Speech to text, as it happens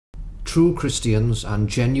True Christians and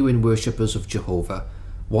genuine worshippers of Jehovah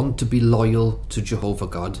want to be loyal to Jehovah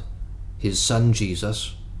God, his Son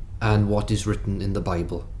Jesus, and what is written in the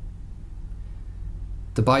Bible.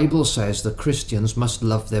 The Bible says that Christians must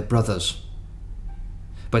love their brothers,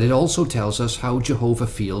 but it also tells us how Jehovah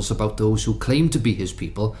feels about those who claim to be his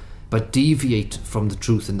people but deviate from the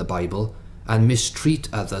truth in the Bible and mistreat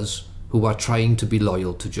others who are trying to be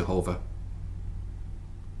loyal to Jehovah.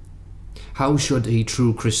 How should a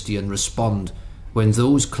true Christian respond when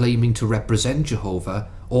those claiming to represent Jehovah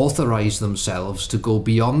authorize themselves to go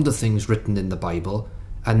beyond the things written in the Bible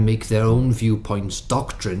and make their own viewpoints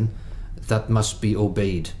doctrine that must be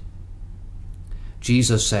obeyed?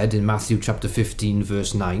 Jesus said in Matthew chapter 15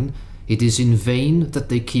 verse 9, "It is in vain that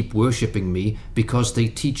they keep worshipping me, because they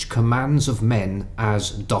teach commands of men as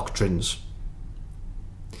doctrines."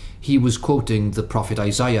 He was quoting the prophet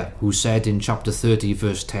Isaiah, who said in chapter 30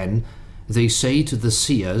 verse 10, "They say to the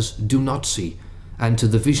seers, 'Do not see,' and to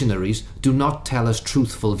the visionaries, 'Do not tell us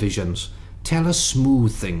truthful visions. Tell us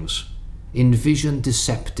smooth things. Envision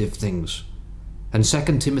deceptive things.'" And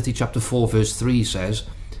 2 Timothy chapter 4 verse 3 says,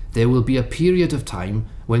 "There will be a period of time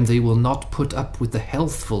when they will not put up with the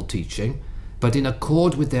healthful teaching, but in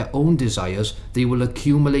accord with their own desires, they will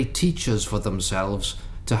accumulate teachers for themselves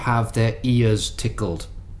to have their ears tickled."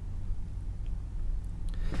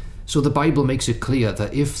 So the Bible makes it clear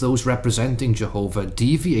that if those representing Jehovah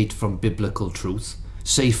deviate from biblical truth,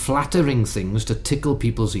 say flattering things to tickle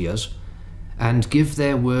people's ears, and give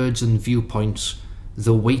their words and viewpoints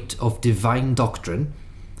the weight of divine doctrine,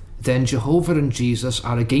 then Jehovah and Jesus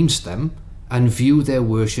are against them and view their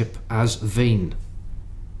worship as vain.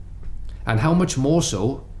 And how much more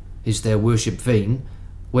so is their worship vain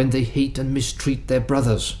when they hate and mistreat their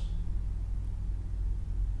brothers?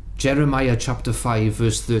 Jeremiah chapter 5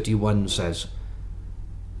 verse 31 says,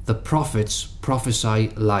 "The prophets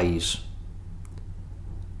prophesy lies,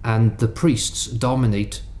 and the priests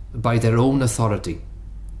dominate by their own authority,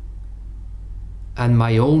 and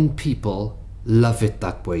my own people love it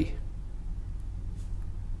that way."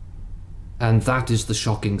 And that is the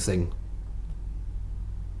shocking thing.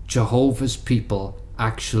 Jehovah's people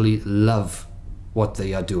actually love what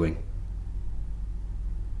they are doing.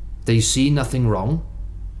 They see nothing wrong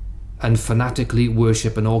and fanatically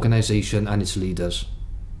worship an organization and its leaders.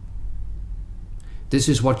 This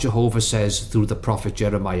is what Jehovah says through the prophet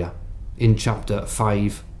Jeremiah in chapter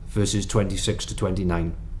 5 verses 26 to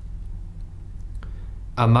 29.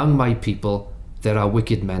 "Among my people there are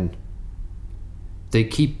wicked men. They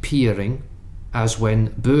keep peering as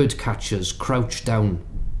when bird catchers crouch down.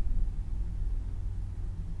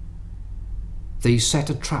 They set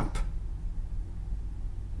a trap.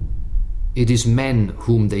 It is men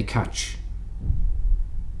whom they catch.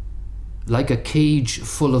 Like a cage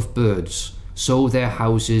full of birds, so their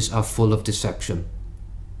houses are full of deception.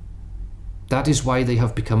 That is why they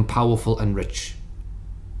have become powerful and rich.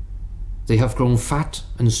 They have grown fat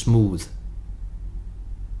and smooth.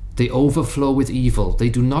 They overflow with evil. They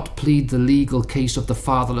do not plead the legal case of the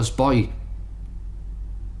fatherless boy,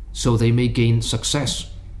 so they may gain success.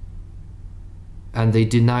 And they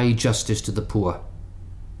deny justice to the poor.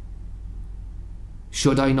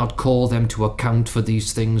 Should I not call them to account for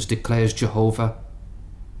these things, declares Jehovah?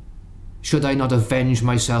 Should I not avenge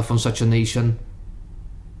myself on such a nation?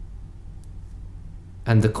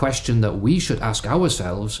 And the question that we should ask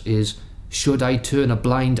ourselves is, should I turn a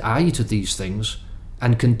blind eye to these things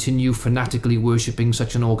and continue fanatically worshipping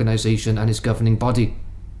such an organization and its governing body?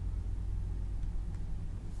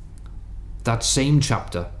 That same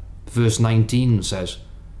chapter, verse 19 says,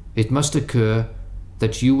 "It must occur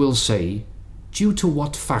that you will say, 'Due to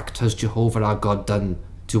what fact has Jehovah our God done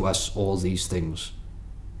to us all these things?'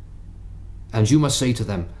 And you must say to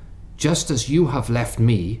them, 'Just as you have left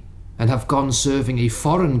me and have gone serving a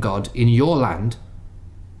foreign god in your land,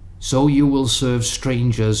 so you will serve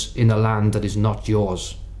strangers in a land that is not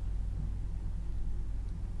yours.'"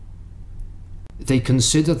 They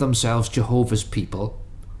consider themselves Jehovah's people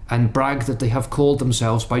and brag that they have called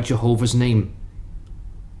themselves by Jehovah's name.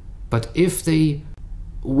 But if they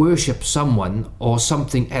worship someone or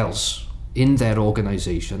something else in their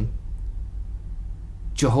organization,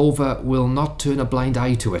 Jehovah will not turn a blind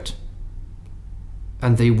eye to it,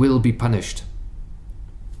 and they will be punished.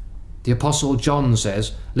 The Apostle John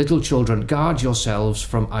says, "Little children, guard yourselves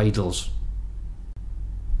from idols."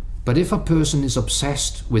 But if a person is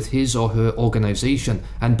obsessed with his or her organization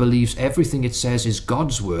and believes everything it says is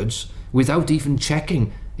God's words without even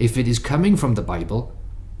checking if it is coming from the Bible,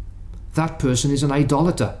 that person is an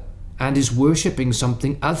idolater and is worshipping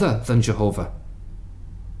something other than Jehovah.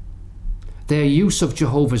 Their use of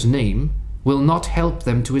Jehovah's name will not help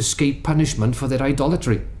them to escape punishment for their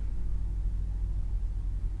idolatry.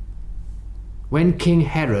 When King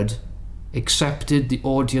Herod accepted the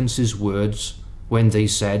audience's words when they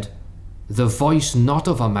said, "The voice not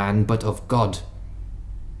of a man but of God,"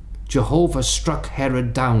 Jehovah struck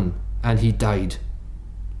Herod down and he died.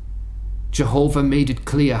 Jehovah made it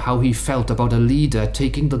clear how he felt about a leader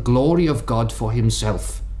taking the glory of God for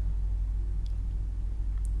himself.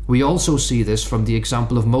 We also see this from the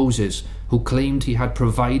example of Moses, who claimed he had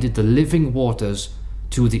provided the living waters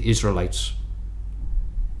to the Israelites.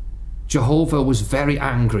 Jehovah was very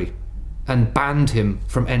angry and banned him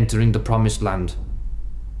from entering the promised land.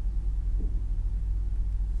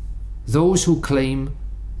 Those who claim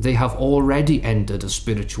they have already entered a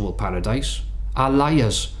spiritual paradise are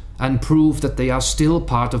liars and prove that they are still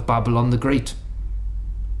part of Babylon the Great.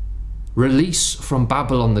 Release from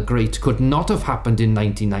Babylon the Great could not have happened in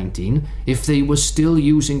 1919 if they were still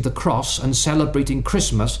using the cross and celebrating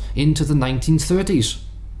Christmas into the 1930s.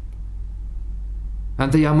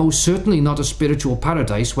 And they are most certainly not a spiritual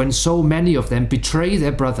paradise when so many of them betray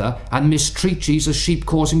their brother and mistreat Jesus' sheep,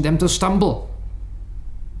 causing them to stumble.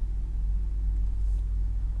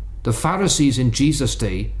 The Pharisees in Jesus'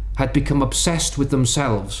 day had become obsessed with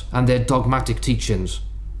themselves and their dogmatic teachings.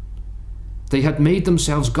 They had made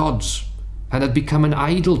themselves gods and had become an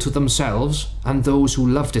idol to themselves and those who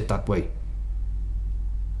loved it that way.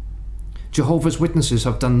 Jehovah's Witnesses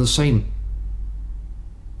have done the same.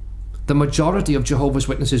 The majority of Jehovah's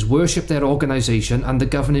Witnesses worship their organization and the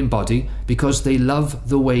governing body because they love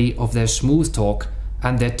the way of their smooth talk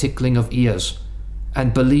and their tickling of ears,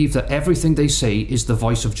 and believe that everything they say is the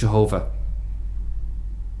voice of Jehovah.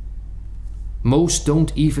 Most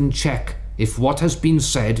don't even check if what has been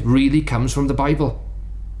said really comes from the Bible.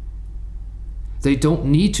 They don't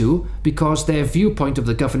need to, because their viewpoint of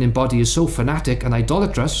the governing body is so fanatic and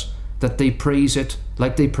idolatrous that they praise it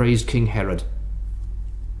like they praised King Herod.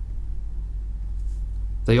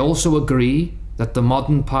 They also agree that the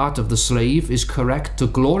modern part of the slave is correct to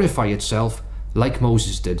glorify itself like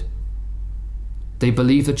Moses did. They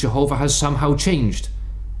believe that Jehovah has somehow changed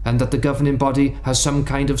and that the governing body has some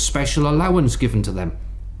kind of special allowance given to them.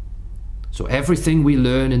 So everything we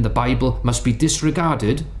learn in the Bible must be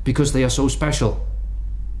disregarded because they are so special.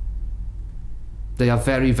 They are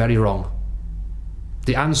very, very wrong.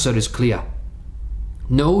 The answer is clear.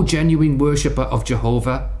 No genuine worshipper of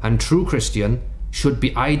Jehovah and true Christian should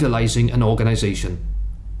be idolizing an organization.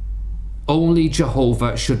 Only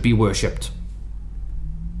Jehovah should be worshipped.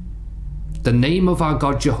 The name of our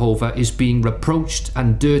God Jehovah is being reproached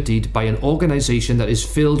and dirtied by an organization that is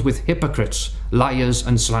filled with hypocrites, liars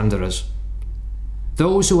and slanderers.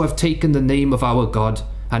 Those who have taken the name of our God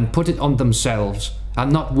and put it on themselves are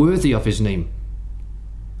not worthy of his name.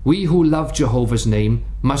 We who love Jehovah's name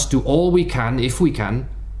must do all we can, if we can,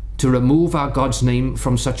 to remove our God's name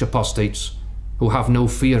from such apostates who have no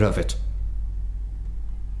fear of it.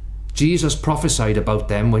 Jesus prophesied about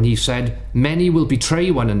them when he said, "Many will betray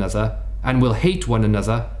one another and will hate one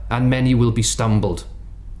another, and many will be stumbled."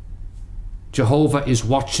 Jehovah is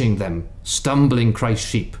watching them, stumbling Christ's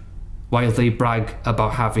sheep, while they brag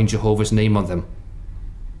about having Jehovah's name on them.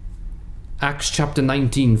 Acts chapter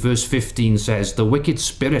 19 verse 15 says, "The wicked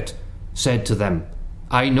spirit said to them,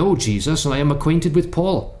 'I know Jesus and I am acquainted with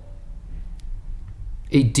Paul.'"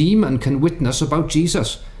 A demon can witness about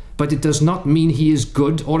Jesus, but it does not mean he is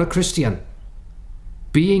good or a Christian.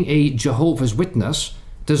 Being a Jehovah's Witness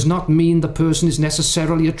does not mean the person is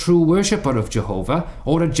necessarily a true worshipper of Jehovah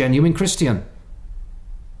or a genuine Christian.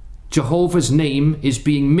 Jehovah's name is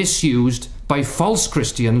being misused by false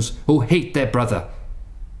Christians who hate their brother.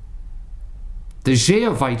 The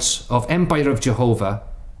Jehovites of Empire of Jehovah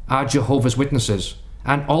are Jehovah's Witnesses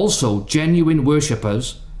and also genuine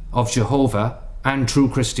worshippers of Jehovah and true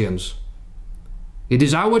Christians. It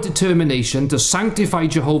is our determination to sanctify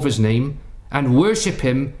Jehovah's name and worship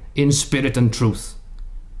him in spirit and truth.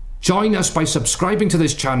 Join us by subscribing to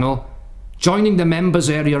this channel, joining the members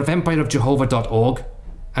area of empireofjehovah.org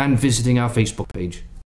and visiting our Facebook page.